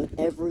on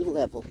every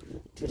level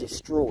to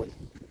destroy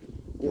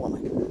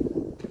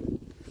woman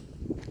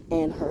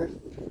and her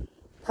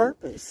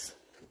purpose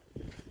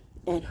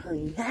and her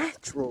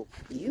natural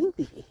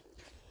beauty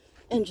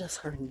and just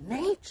her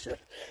nature.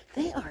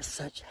 They are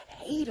such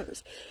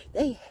haters.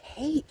 They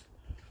hate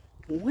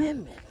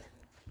women.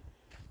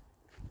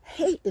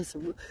 Hate is...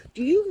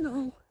 Do you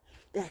know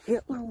that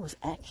Hitler was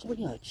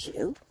actually a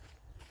Jew?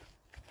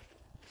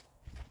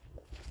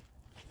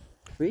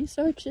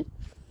 Research it.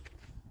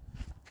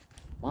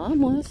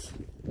 Mom was.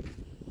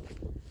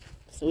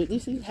 So at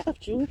least he's half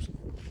Jewish.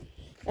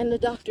 And the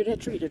doctor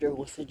that treated her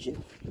was a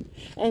Jew.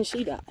 And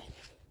she died.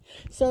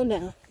 So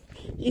now,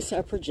 he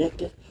started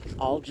projecting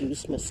all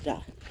Jews must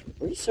die.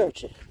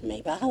 Research it.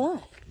 Maybe I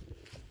lie.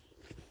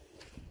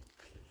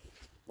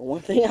 But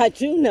one thing I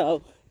do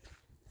know,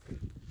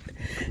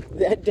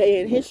 that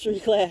day in history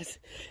class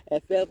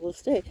at Fayetteville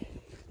State,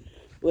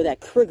 where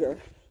that Krieger,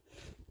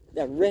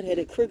 that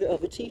redheaded Krieger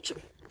of a teacher,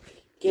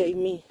 gave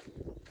me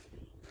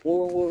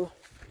World War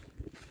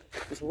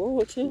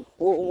II,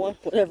 World War I,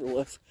 whatever it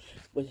was,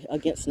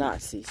 against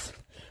Nazis,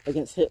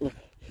 against Hitler,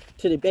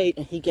 to debate,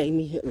 and he gave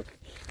me Hitler,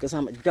 because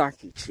I'm a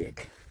darky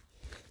chick.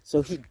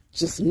 So he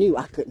just knew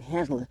I couldn't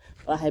handle it.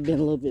 I had been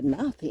a little bit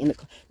mouthy in the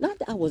class. Not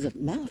that I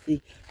wasn't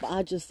mouthy,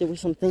 but there were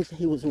some things that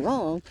he was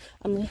wrong.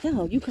 I mean,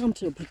 hell, you come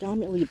to a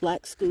predominantly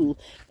black school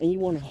and you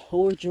want to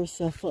hoard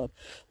yourself up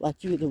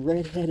like you're the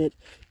redheaded,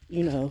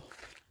 you know,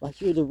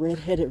 like you're the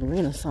redheaded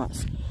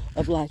renaissance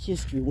of black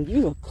history, when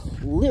you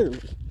clearly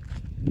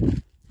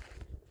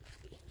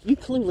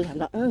have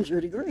not earned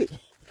your degree.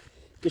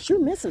 Because you're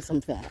missing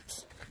some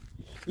facts.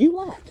 You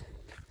lack.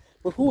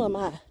 But who am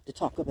I to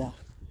talk about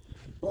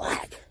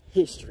black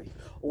history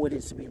or what it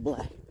is to be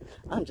black?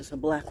 I'm just a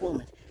black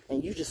woman,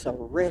 and you just a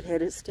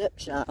redheaded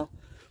stepchild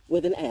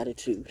with an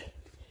attitude.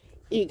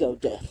 Ego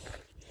death.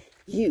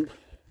 You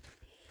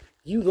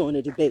going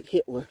to debate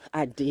Hitler?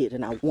 I did,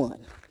 and I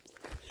won.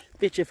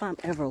 Bitch, if I'm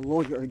ever a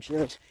lawyer or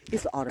judge,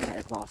 it's an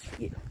automatic loss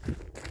for you.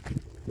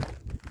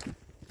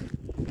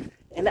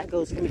 And that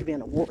goes for me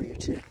being a warrior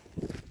too.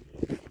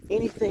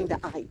 Anything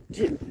that I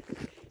do,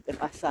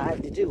 if I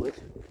decide to do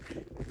it,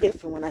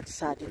 if and when I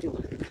decide to do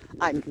it,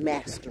 I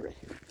master it.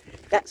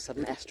 That's a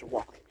master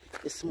walk.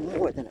 It's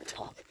more than a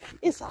talk.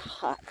 It's a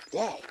hot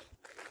day.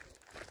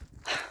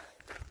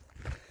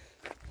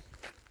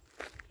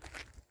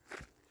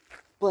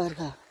 But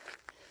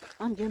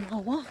I'm getting my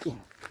walk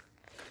in.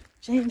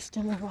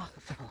 Jamestown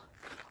Rockefeller,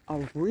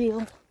 a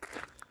real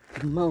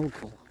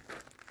mogul.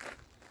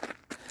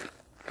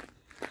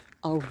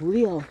 A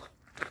real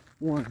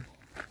one.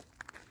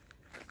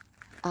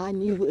 I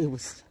knew it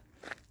was,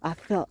 I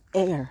felt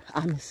air.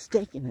 I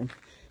mistaken him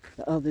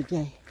the other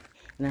day.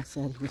 And I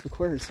said he was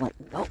Aquarius. Like,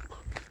 nope.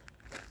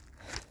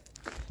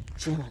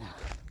 Gemini.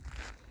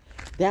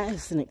 That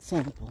is an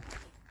example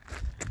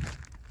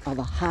of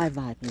a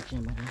high-vibing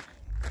Gemini.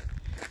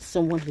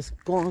 Someone who's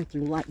gone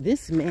through life.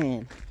 This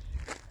man,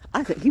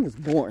 I think he was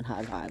born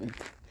high-vibing.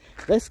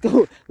 Let's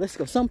go.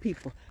 Some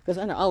people, because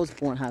I know I was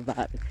born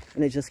high-vibing,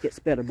 and it just gets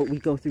better. But we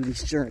go through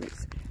these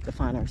journeys to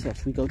find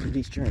ourselves. We go through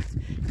these journeys.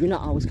 You're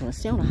not always going to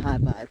stay on a high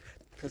vibe,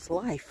 because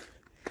life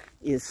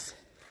is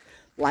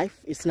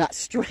not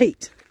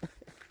straight.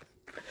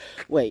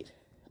 Wait,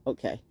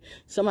 okay.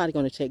 Somebody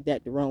going to take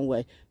that the wrong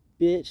way.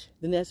 Bitch,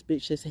 the next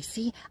bitch should say,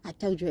 see, I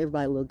told you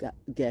everybody look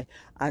gay.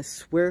 I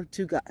swear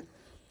to God.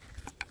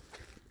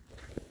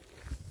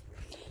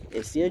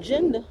 It's the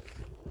agenda.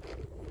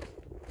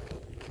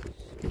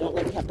 Don't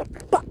let me have to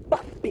bop,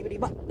 bop, bibbity,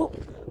 bop, boop,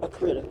 a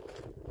critter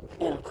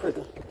and a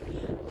critter.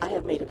 I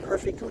have made it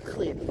perfectly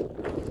clear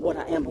what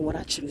I am and what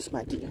I choose,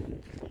 my dear.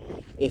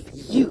 If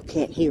you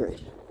can't hear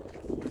it,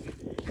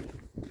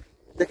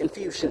 the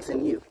confusion's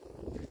in you.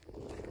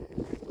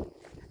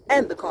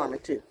 And the karma,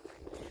 too.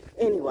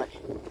 Anyway,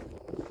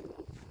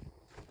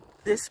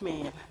 this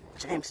man,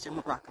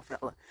 Jamestown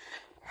Rockefeller,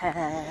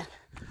 had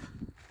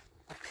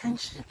a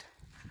penchant,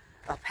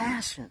 a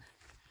passion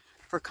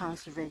for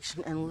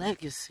conservation and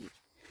legacy.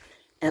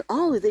 And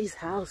all of these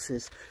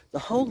houses, the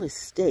whole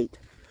estate,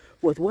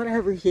 with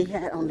whatever he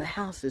had on the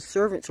houses,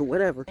 servants or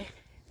whatever,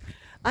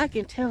 I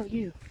can tell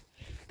you,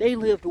 they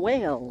lived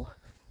well.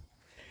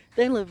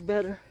 They lived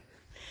better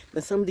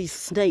than some of these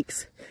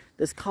snakes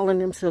that's calling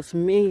themselves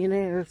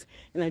millionaires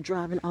and they're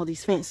driving all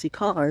these fancy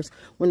cars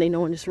when they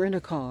know it's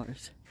rental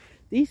cars.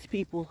 These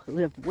people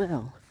lived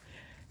well.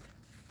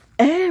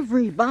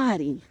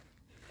 Everybody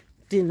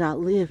did not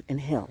live in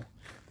hell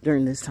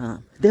during this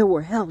time. There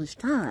were hellish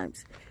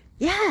times.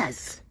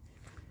 Yes.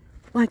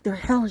 Like there are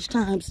hellish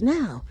times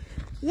now.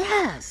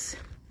 Yes.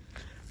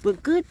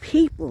 But good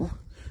people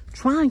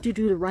trying to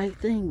do the right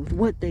thing with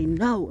what they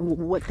know and with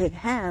what they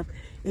have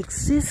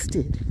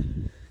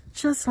existed.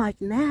 Just like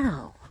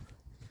now.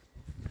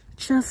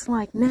 Just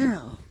like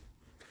now.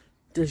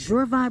 Does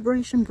your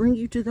vibration bring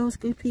you to those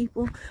good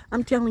people?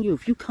 I'm telling you,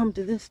 if you come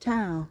to this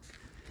town,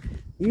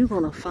 you're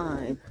going to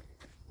find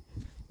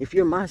If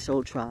you're my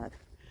soul tribe,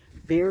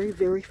 very,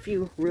 very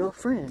few real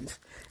friends.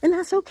 And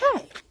that's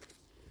okay.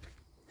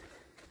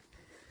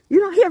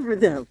 You're not here for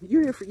them.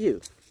 You're here for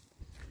you.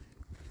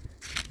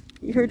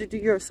 You're here to do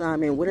your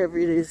assignment, whatever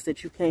it is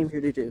that you came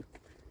here to do.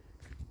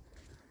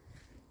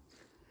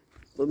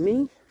 But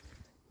me,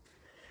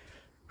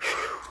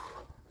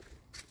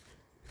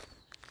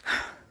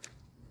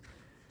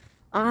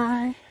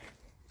 I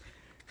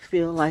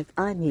feel like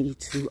I need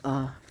to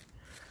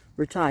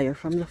retire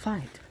from the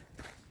fight.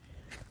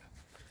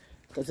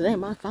 Because it ain't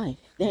my fight.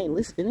 They ain't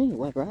listening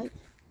anyway, right?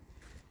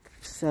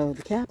 So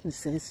the captain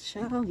says,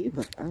 child, you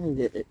have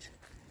earned it.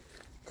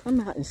 Come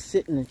out and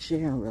sit in a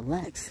chair and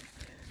relax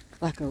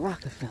like a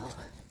Rockefeller.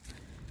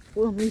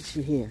 We'll meet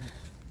you here.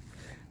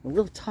 And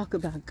we'll talk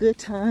about good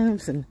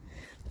times and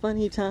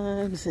funny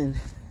times. And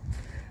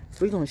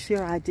we're going to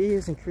share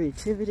ideas and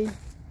creativity.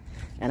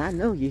 And I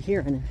know you're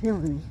hearing and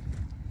feeling me.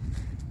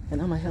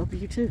 And I'm going to help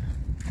you too.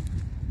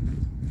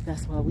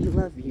 That's why we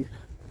love you.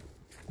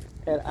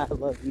 And I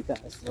love you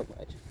guys so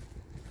much.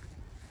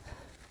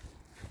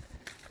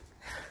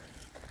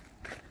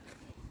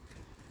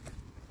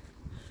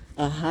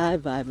 A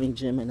high-vibing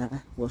Gemini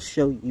will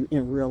show you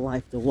in real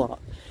life the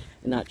walk.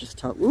 And not just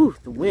talk. Ooh,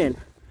 the wind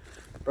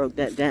broke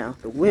that down.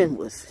 The wind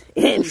was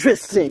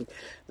interesting.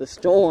 The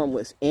storm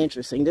was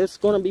interesting. There's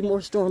going to be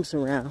more storms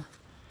around.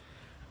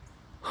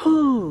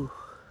 Whew.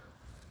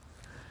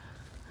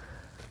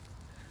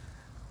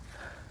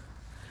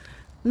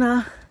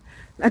 Nah,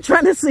 not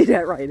trying to see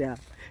that right now.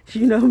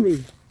 You know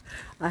me.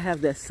 I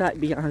have that sight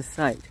beyond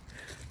sight.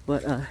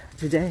 But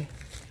today,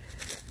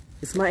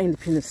 it's my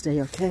Independence Day,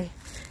 okay?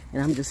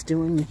 And I'm just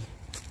doing me.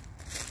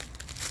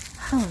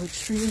 Hello,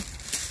 tree.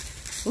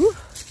 Ooh.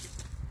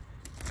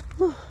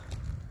 Ooh.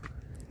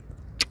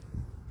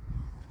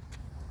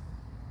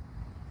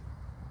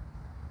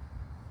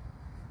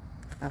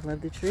 I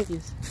love the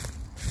trees.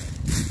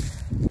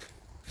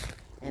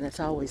 And it's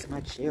always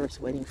my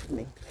chairs waiting for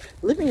me.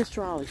 Living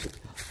astrology,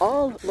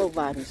 all low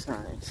vibing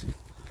signs,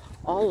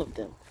 all of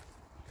them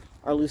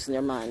are losing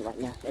their mind right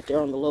now. If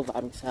they're on the low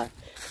vibing side,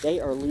 they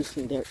are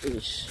losing their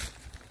ish.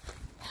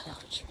 Hello,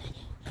 tree.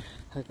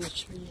 Hug a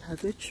tree,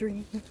 hug a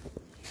tree.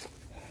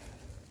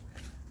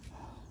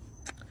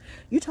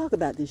 You talk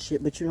about this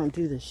shit, but you don't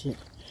do this shit.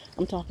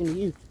 I'm talking to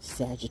you,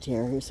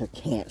 Sagittarius or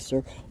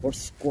Cancer or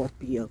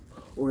Scorpio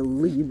or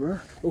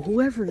Libra or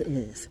whoever it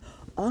is.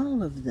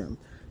 All of them.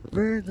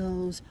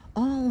 Virgos,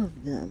 all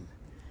of them.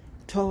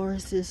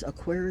 Tauruses,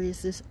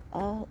 Aquariuses,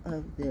 all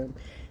of them.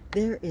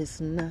 There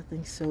is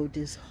nothing so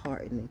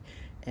disheartening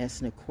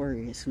as an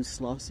Aquarius who's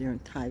lost their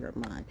entire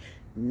mind.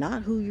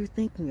 Not who you're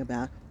thinking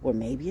about, or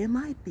maybe it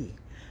might be.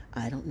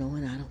 I don't know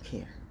and I don't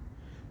care.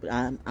 But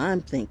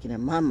I'm thinking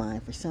in my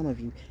mind, for some of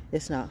you,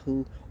 it's not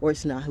who, or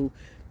it's not who.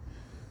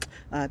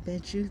 I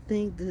bet you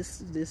think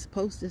this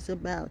post is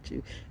about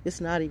you.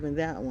 It's not even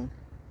that one.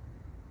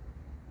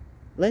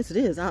 Unless it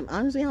is.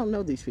 Honestly, I don't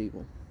know these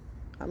people.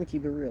 I'm going to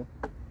keep it real.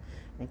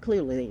 And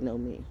clearly they know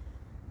me.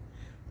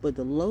 But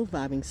the low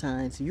vibing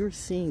signs, you're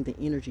seeing the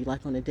energy.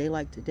 Like on a day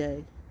like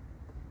today,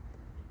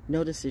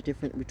 notice the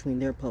difference between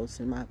their posts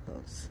and my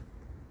posts.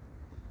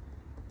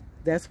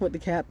 That's what the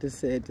captain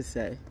said to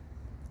say.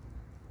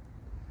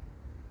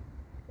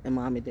 And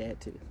mom and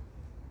dad too.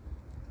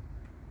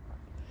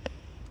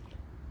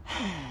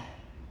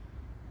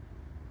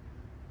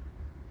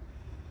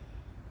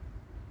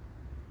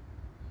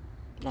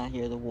 I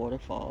hear the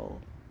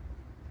waterfall.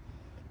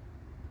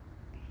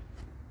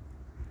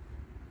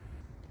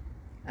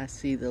 I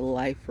see the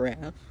life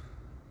raft.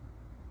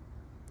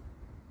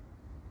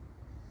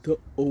 The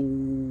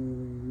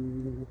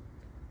O.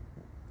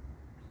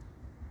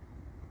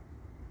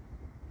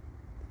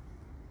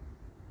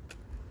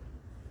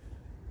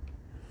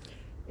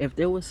 If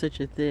there was such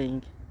a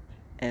thing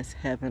as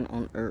heaven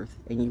on earth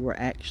and you were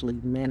actually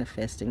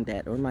manifesting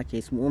that, or in my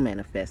case, we're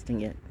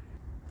manifesting it,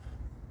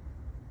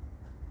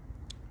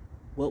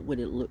 what would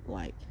it look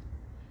like?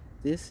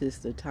 This is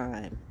the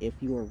time, if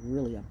you are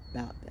really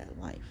about that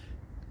life,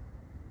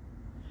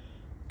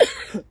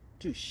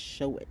 to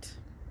show it.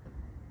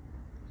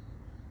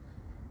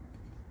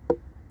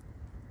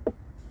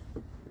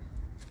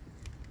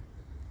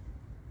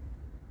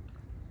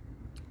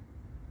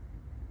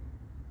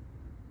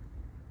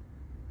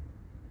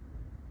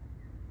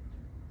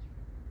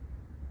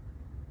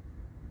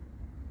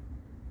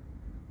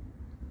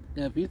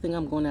 Now, if you think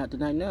I'm going out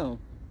tonight, no.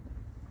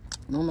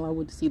 Normally I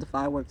would see the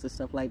fireworks and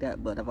stuff like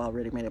that, but I've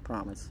already made a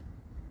promise.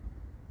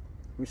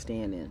 We're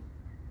staying in.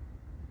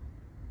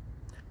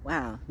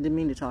 Wow, didn't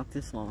mean to talk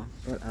this long,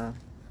 but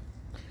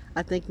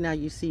I think now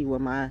you see where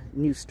my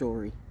new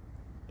story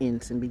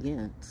ends and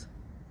begins.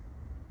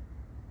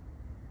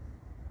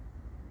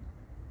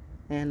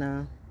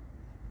 And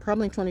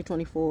probably in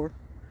 2024,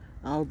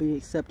 I'll be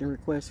accepting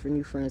requests for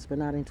new friends, but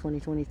not in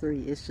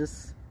 2023. It's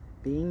just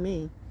being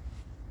me.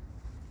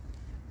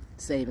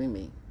 Saving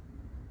me.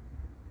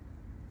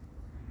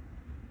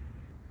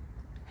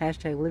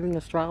 Hashtag living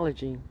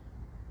astrology.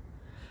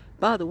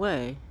 By the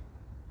way,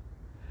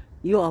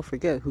 You all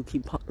forget who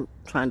keep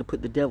trying to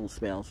put the devil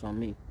spells on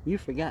me. You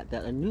forgot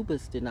that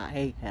Anubis did not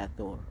hate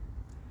Hathor.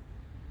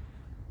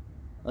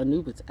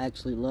 Anubis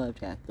actually loved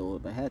Hathor,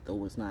 but Hathor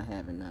was not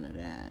having none of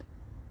that.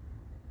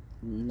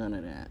 None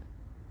of that.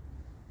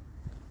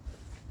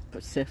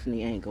 Persephone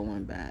ain't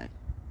going back.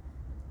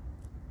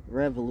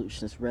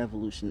 Revolution is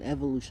revolution.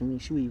 Evolution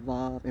means you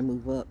evolve and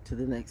move up to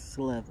the next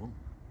level.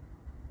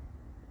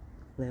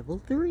 Level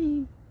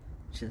 3.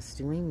 Just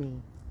doing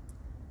me.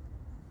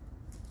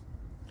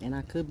 And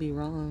I could be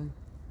wrong.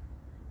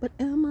 But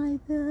am I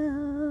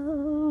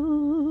though?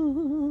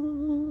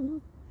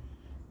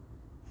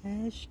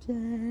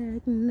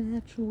 Hashtag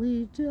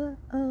naturally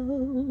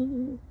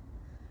DAO.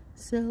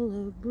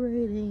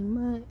 Celebrating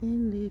my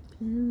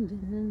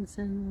independence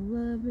and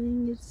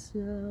loving it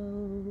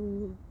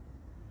so.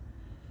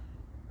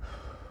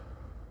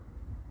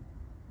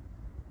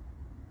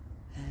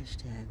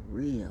 Hashtag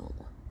real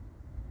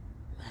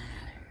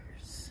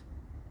matters.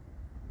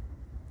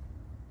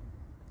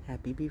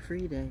 Happy Be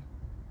Free Day.